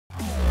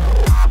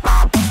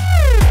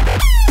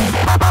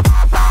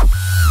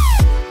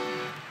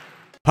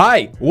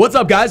Hi, what's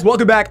up guys?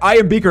 Welcome back. I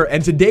am Beaker,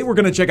 and today we're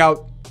gonna check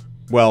out,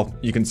 well,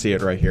 you can see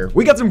it right here.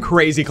 We got some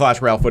crazy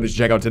Clash Royale footage to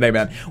check out today,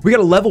 man. We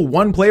got a level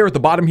 1 player at the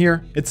bottom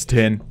here. It's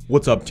Tin.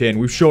 What's up, Tin?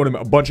 We've shown him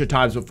a bunch of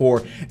times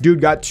before.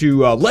 Dude got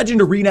to Legend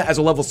Arena as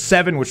a level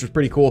 7, which was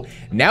pretty cool.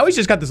 Now he's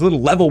just got this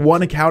little level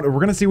 1 account, and we're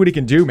gonna see what he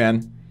can do,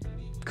 man.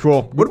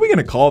 Cool. What are we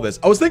gonna call this?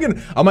 I was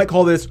thinking I might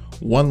call this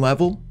 1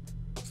 level,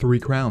 3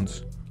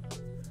 crowns.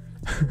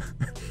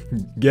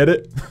 Get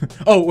it?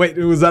 Oh, wait,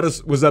 was that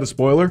a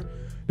spoiler?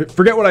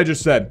 Forget what I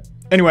just said.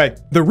 Anyway,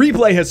 the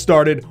replay has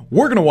started.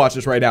 We're gonna watch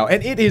this right now,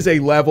 and it is a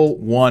level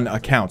 1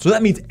 account. So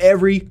that means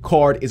every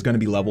card is gonna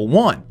be level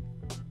 1.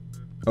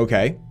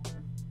 Okay,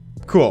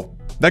 cool.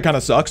 That kind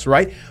of sucks,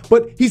 right?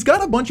 But he's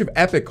got a bunch of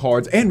epic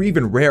cards and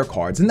even rare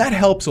cards, and that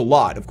helps a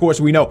lot. Of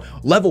course, we know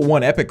level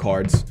 1 epic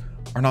cards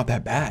are not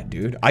that bad,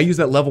 dude. I use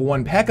that level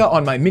 1 P.E.K.K.A.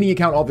 on my mini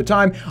account all the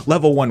time.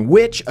 Level 1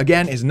 Witch,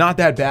 again, is not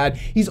that bad.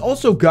 He's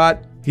also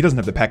got, he doesn't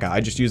have the P.E.K.K.A.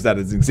 I just used that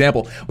as an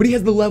example, but he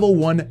has the level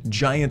 1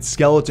 Giant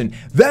Skeleton.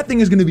 That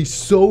thing is going to be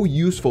so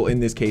useful in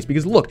this case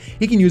because look,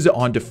 he can use it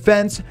on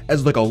defense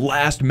as like a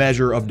last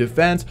measure of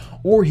defense,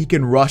 or he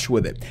can rush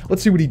with it.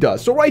 Let's see what he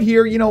does. So right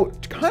here, you know,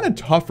 it's kind of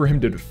tough for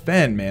him to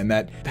defend, man.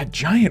 That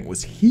giant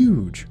was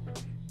huge.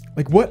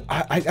 Like what?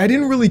 I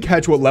didn't really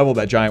catch what level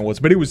that giant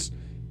was, but it was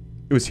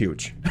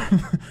huge.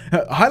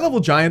 High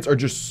level giants are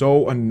just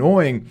so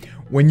annoying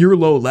when you're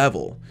low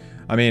level.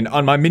 I mean,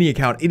 on my mini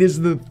account, it is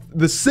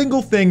the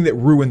single thing that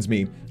ruins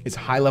me is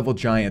high level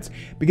giants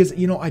because,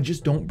 you know, I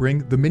just don't bring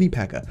the mini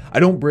P.E.K.K.A. I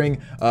don't bring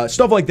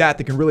stuff like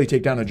that can really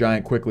take down a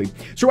giant quickly.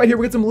 So right here,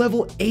 we got some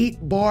level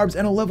 8 barbs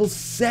and a level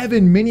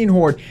 7 minion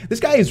horde. This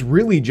guy is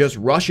really just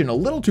rushing a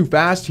little too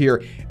fast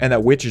here, and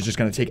that witch is just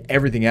going to take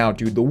everything out,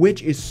 dude. The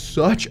witch is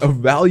such a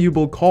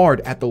valuable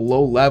card at the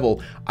low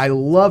level. I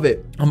love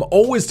it. I'm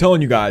always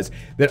telling you guys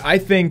that I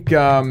think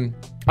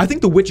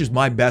the witch is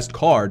my best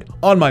card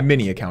on my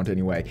mini account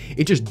anyway.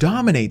 It just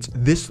dominates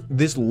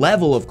this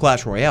level of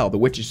Clash Royale. The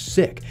witch is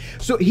sick.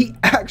 So he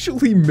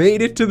actually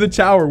made it to the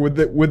tower with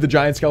the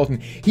giant skeleton.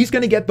 He's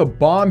gonna get the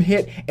bomb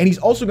hit, and he's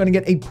also gonna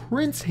get a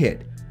prince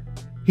hit.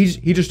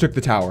 He just took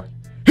the tower.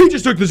 He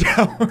just took the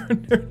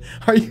tower.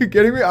 Are you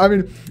kidding me? I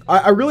mean,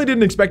 I really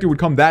didn't expect it would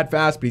come that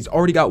fast, but he's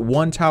already got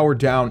 1 tower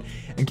down.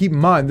 And keep in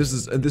mind, this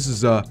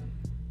is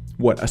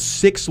what, a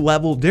 6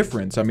 level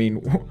difference. I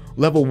mean,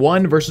 level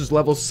 1 versus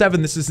level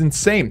 7, this is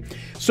insane.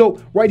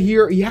 So right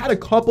here, he had a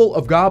couple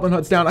of goblin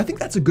huts down. I think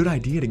that's a good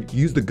idea to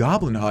use the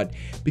goblin hut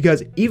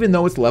because even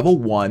though it's level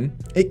 1,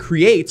 it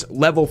creates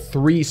level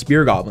 3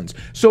 spear goblins.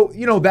 So,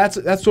 you know, that's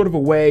sort of a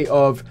way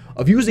of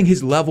using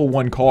his level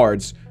 1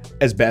 cards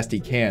as best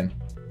he can.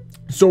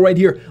 So right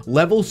here,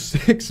 level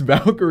 6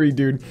 Valkyrie,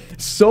 dude,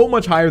 so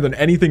much higher than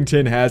anything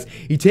Tin has.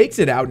 He takes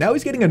it out. Now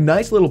he's getting a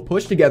nice little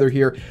push together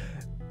here.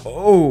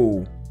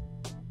 Oh,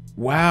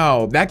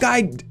 wow,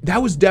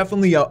 that was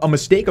definitely a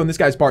mistake on this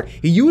guy's part.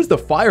 He used the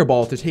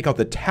fireball to take out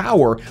the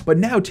tower, but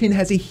now Tin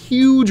has a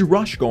huge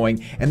rush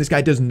going, and this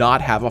guy does not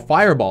have a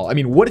fireball. I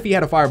mean, what if he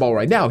had a fireball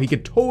right now? He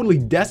could totally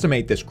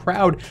decimate this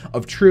crowd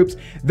of troops.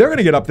 They're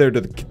gonna get up there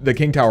to the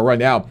King Tower right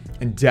now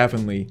and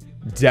definitely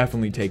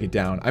take it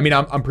down. I mean,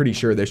 I'm pretty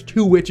sure there's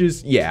 2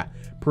 witches. Yeah,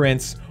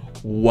 Prince.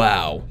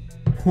 Wow.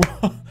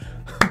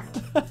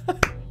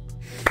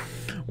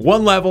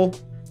 1 level,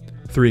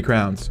 3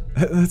 crowns.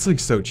 That's like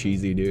so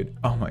cheesy, dude.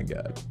 Oh my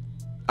god.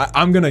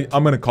 I'm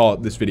gonna call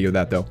it this video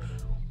that though.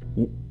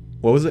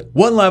 What was it?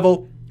 1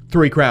 level,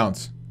 3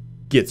 crowns.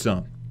 Get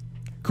some.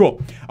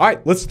 Cool. All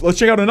right, let's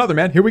check out another,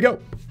 man. Here we go.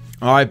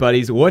 All right,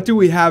 buddies. What do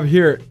we have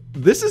here?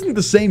 This isn't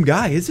the same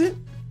guy, is it?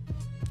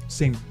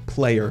 Same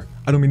player.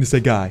 I don't mean to say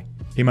guy.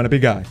 He might not be a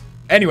guy.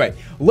 Anyway,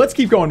 let's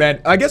keep going,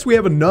 man. I guess we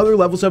have another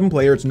level 7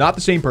 player. It's not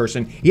the same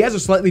person. He has a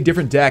slightly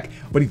different deck,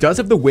 but he does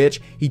have the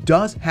witch. He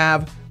does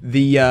have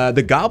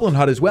the goblin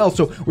hut as well.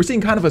 So we're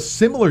seeing kind of a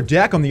similar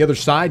deck on the other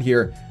side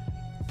here.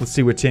 Let's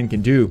see what Tin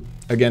can do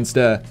against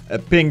a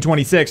ping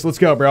 26. Let's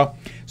go, bro.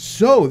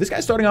 So this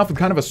guy's starting off with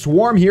kind of a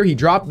swarm here. He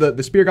dropped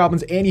the spear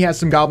goblins, and he has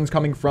some goblins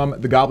coming from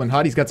the goblin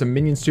hut. He's got some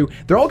minions too.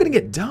 They're all gonna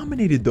get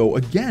dominated though,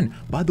 again,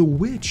 by the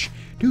witch.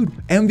 Dude,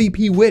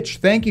 MVP witch,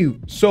 thank you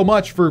so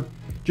much for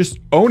just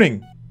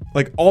owning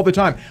like all the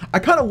time. I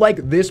kind of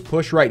like this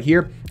push right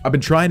here. I've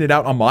been trying it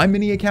out on my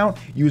mini account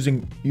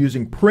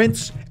using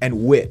Prince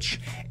and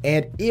Witch.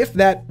 And if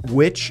that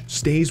Witch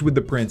stays with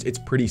the Prince, it's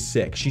pretty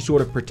sick. She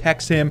sort of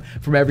protects him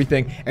from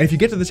everything. And if you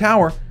get to the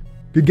tower,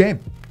 good game.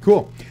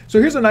 Cool.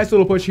 So here's a nice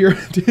little push here.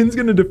 Tin's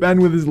going to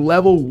defend with his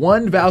level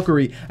 1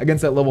 Valkyrie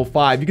against that level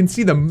 5. You can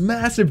see the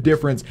massive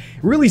difference.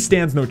 It really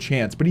stands no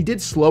chance, but he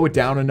did slow it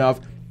down enough.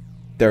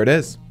 There it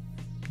is.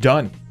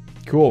 Done.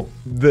 Cool.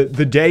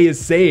 The day is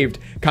saved,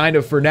 kind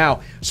of, for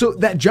now. So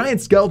that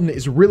giant skeleton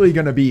is really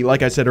going to be,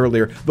 like I said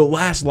earlier, the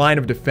last line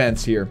of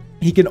defense here.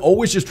 He can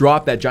always just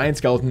drop that giant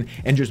skeleton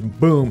and just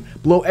boom,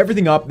 blow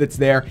everything up that's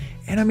there.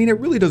 And I mean, it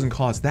really doesn't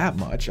cost that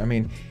much. I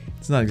mean,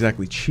 it's not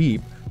exactly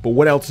cheap, but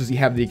what else does he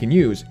have that he can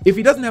use? If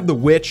he doesn't have the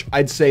witch,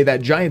 I'd say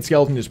that giant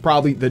skeleton is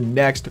probably the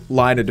next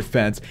line of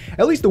defense.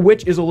 At least the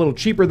witch is a little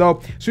cheaper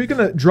though. So he's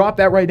going to drop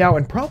that right now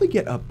and probably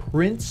get a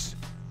prince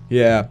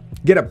Yeah.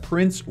 Get a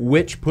Prince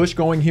Witch push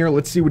going here.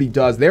 Let's see what he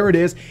does. There it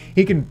is.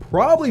 He can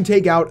probably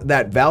take out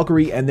that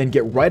Valkyrie and then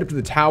get right up to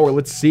the tower.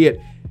 Let's see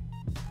it.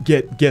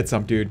 Get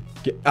some, dude.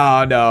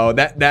 Oh, no.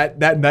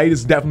 That knight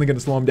is definitely going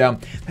to slow him down.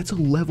 That's a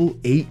level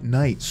 8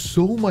 knight.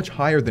 So much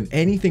higher than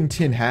anything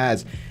Tin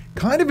has.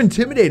 Kind of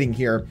intimidating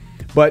here.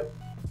 But,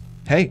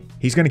 hey,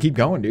 he's going to keep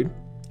going, dude.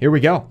 Here we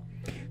go.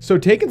 So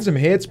taking some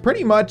hits,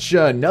 pretty much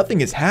nothing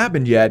has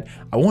happened yet.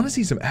 I want to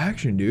see some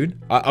action, dude.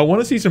 I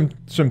want to see some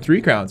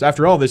 3 crowns.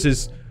 After all, this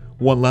is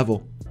 1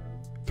 level,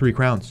 3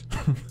 crowns.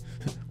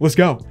 Let's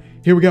go.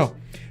 Here we go.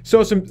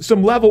 So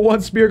some level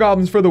 1 spear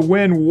goblins for the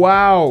win.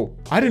 Wow.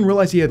 I didn't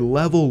realize he had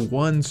level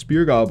 1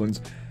 spear goblins.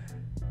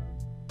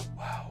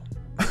 Wow.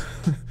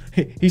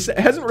 He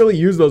hasn't really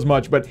used those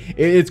much, but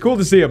it's cool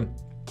to see him.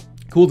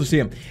 Cool to see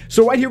him.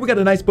 So right here, we got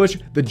a nice push.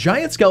 The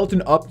giant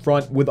skeleton up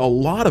front with a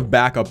lot of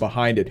backup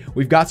behind it.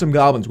 We've got some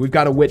goblins. We've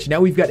got a witch. Now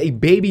we've got a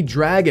baby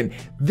dragon.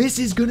 This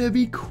is going to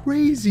be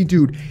crazy,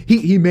 dude.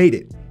 He made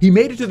it. He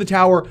made it to the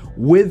tower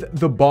with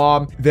the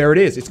bomb. There it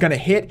is. It's going to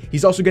hit.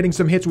 He's also getting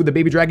some hits with the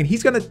baby dragon.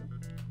 He's going to...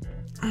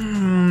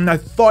 I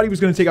thought he was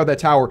going to take out that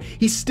tower.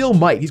 He still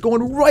might. He's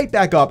going right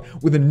back up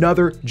with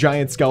another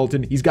giant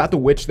skeleton. He's got the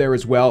witch there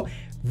as well.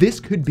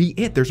 This could be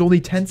it. There's only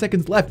 10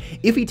 seconds left.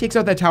 If he takes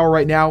out that tower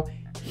right now,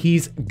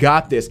 he's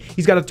got this.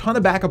 He's got a ton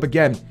of backup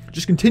again,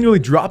 just continually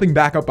dropping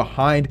back up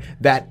behind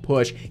that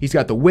push. He's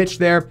got the witch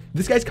there.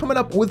 This guy's coming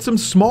up with some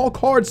small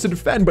cards to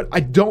defend, but I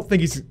don't think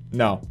he's...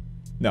 No.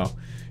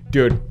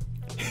 Dude.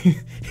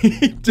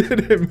 He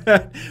did it,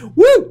 man.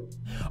 Woo!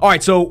 All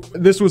right, so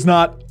this was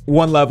not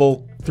 1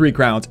 level, 3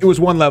 crowns. It was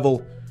 1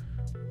 level,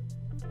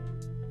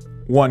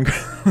 1...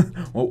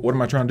 What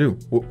am I trying to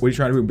do? What are you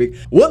trying to do, Beak?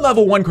 1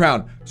 level, 1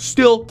 crown.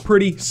 Still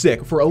pretty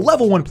sick for a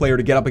level 1 player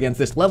to get up against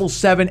this level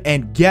 7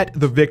 and get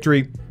the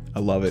victory. I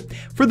love it.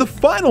 For the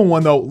final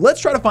one, though,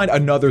 let's try to find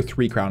another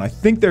 3 crown. I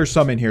think there's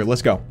some in here.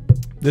 Let's go.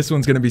 This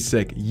one's going to be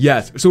sick.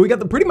 Yes. So we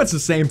got pretty much the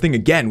same thing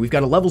again. We've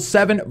got a level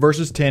 7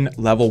 versus Tin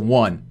level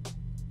 1.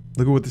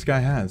 Look at what this guy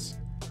has.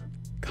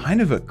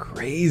 Kind of a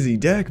crazy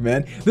deck,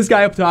 man. This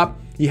guy up top,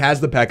 he has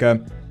the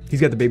P.E.K.K.A. He's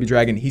got the baby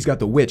dragon. He's got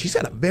the witch. He's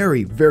got a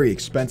very, very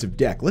expensive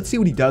deck. Let's see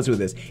what he does with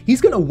this. He's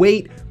going to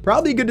wait.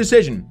 Probably a good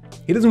decision.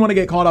 He doesn't want to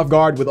get caught off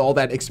guard with all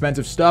that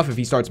expensive stuff. If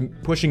he starts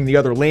pushing the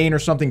other lane or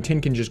something,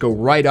 Tin can just go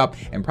right up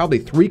and probably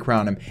 3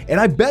 crown him. And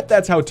I bet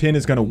that's how Tin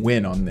is going to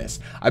win on this.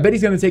 I bet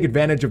he's going to take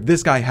advantage of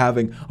this guy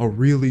having a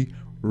really,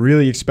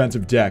 really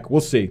expensive deck. We'll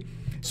see.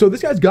 So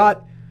this guy's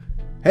got,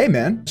 hey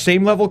man,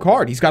 same level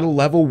card. He's got a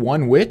level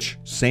 1 witch,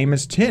 same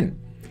as Tin.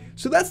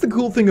 So that's the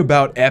cool thing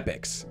about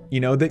epics. You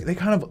know, they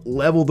kind of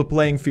level the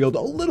playing field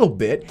a little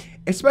bit,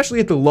 especially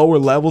at the lower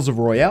levels of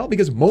Royale,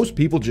 because most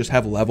people just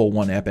have level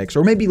 1 epics,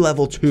 or maybe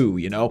level 2,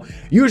 you know?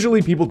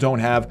 Usually people don't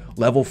have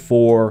level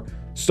 4,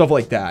 stuff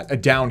like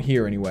that, down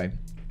here anyway.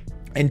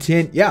 And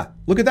Tin, yeah,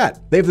 look at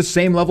that. They have the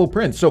same level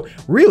prints. So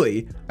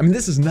really, I mean,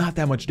 this is not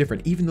that much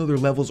different, even though their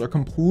levels are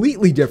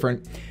completely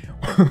different.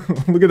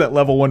 Look at that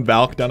level 1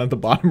 Valk down at the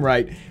bottom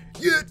right.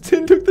 Yeah,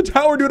 Tin took the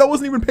tower, dude. I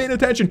wasn't even paying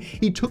attention.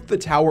 He took the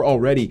tower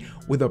already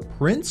with a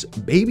Prince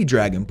Baby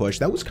Dragon push.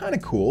 That was kind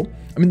of cool.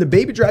 I mean, the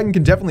Baby Dragon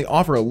can definitely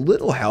offer a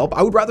little help.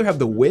 I would rather have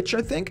the Witch,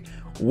 I think,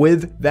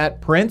 with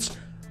that Prince.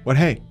 But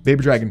hey,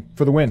 Baby Dragon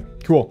for the win.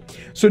 Cool.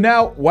 So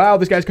now, wow,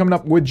 this guy's coming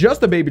up with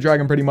just a Baby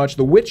Dragon pretty much.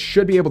 The Witch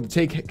should be able to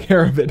take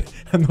care of it.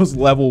 And those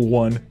level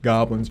 1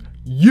 goblins.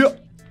 Yeah.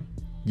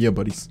 Yeah,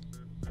 buddies.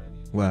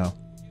 Wow.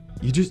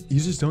 You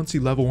just don't see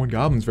level 1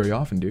 goblins very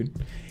often, dude.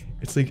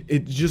 It's like,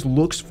 it just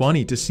looks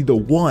funny to see the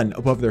 1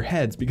 above their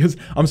heads because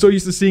I'm so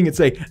used to seeing it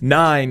say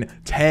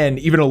 9, 10,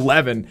 even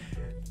 11.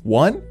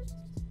 1?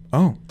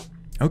 Oh,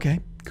 okay,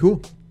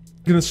 cool.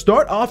 Gonna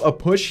start off a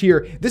push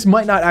here. This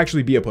might not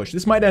actually be a push.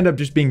 This might end up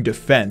just being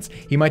defense.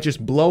 He might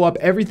just blow up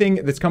everything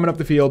that's coming up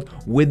the field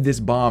with this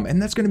bomb.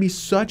 And that's gonna be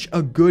such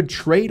a good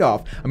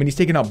trade-off. I mean, he's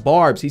taking out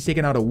barbs. He's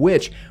taking out a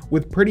witch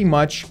with pretty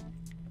much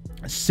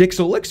 6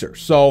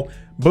 elixirs. So,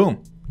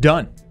 boom,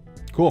 done.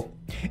 Cool.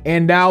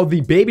 And now the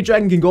baby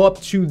dragon can go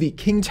up to the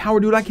king tower.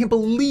 Dude, I can't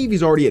believe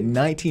he's already at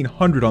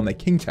 1900 on the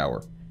king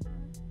tower.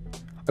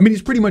 I mean,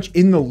 he's pretty much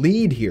in the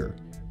lead here.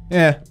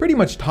 Yeah, pretty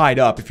much tied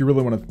up if you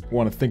really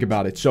want to think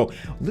about it. So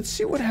let's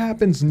see what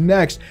happens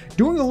next.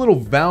 Doing a little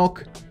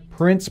Valk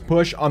Prince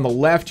push on the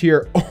left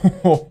here.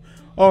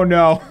 Oh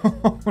no.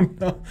 Oh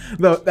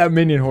no. That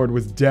minion horde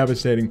was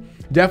devastating.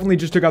 Definitely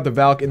just took out the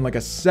Valk in like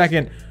a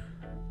second.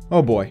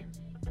 Oh boy.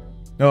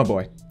 Oh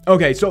boy.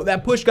 Okay, so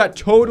that push got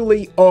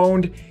totally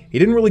owned. He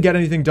didn't really get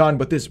anything done,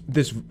 but this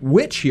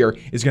witch here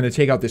is going to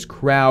take out this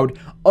crowd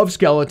of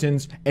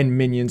skeletons and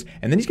minions,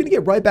 and then he's going to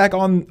get right back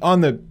on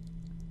the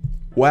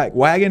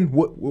wagon.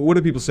 What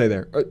do people say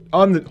there?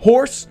 On the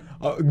horse.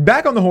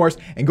 Back on the horse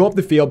and go up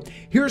the field.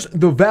 Here's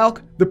the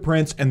Valk, the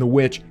Prince, and the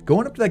Witch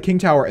going up to that King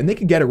Tower, and they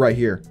can get it right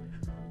here.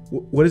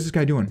 What is this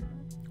guy doing?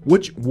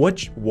 What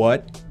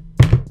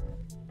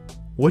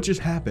just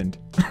happened?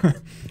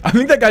 I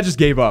think that guy just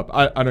gave up.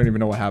 I don't even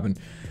know what happened.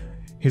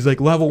 He's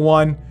like, level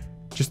 1,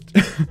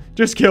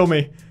 just kill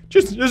me.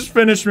 Just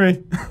finish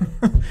me.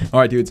 All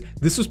right, dudes.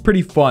 This was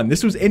pretty fun.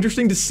 This was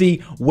interesting to see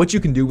what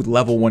you can do with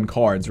level 1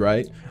 cards,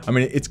 right? I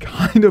mean, it's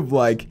kind of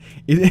like,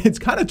 it's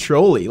kind of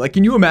trolly. Like,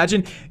 can you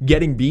imagine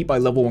getting beat by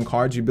level 1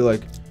 cards? You'd be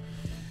like,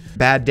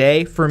 bad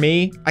day for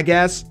me, I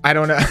guess. I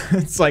don't know.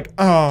 It's like,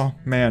 oh,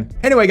 man.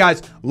 Anyway,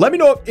 guys, let me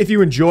know if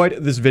you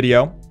enjoyed this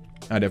video.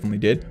 I definitely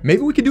did.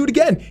 Maybe we can do it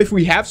again. If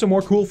we have some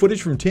more cool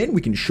footage from Tin, we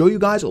can show you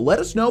guys. Let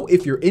us know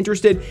if you're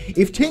interested.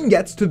 If Tin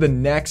gets to the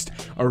next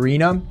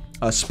arena,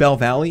 Spell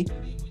Valley,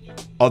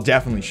 I'll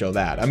definitely show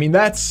that. I mean,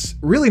 that's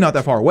really not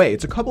that far away.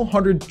 It's a couple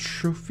hundred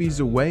trophies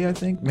away, I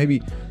think.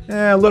 Maybe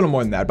a little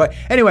more than that. But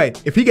anyway,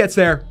 if he gets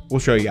there, we'll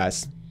show you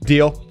guys.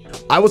 Deal?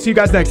 I will see you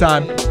guys next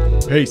time.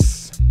 Peace.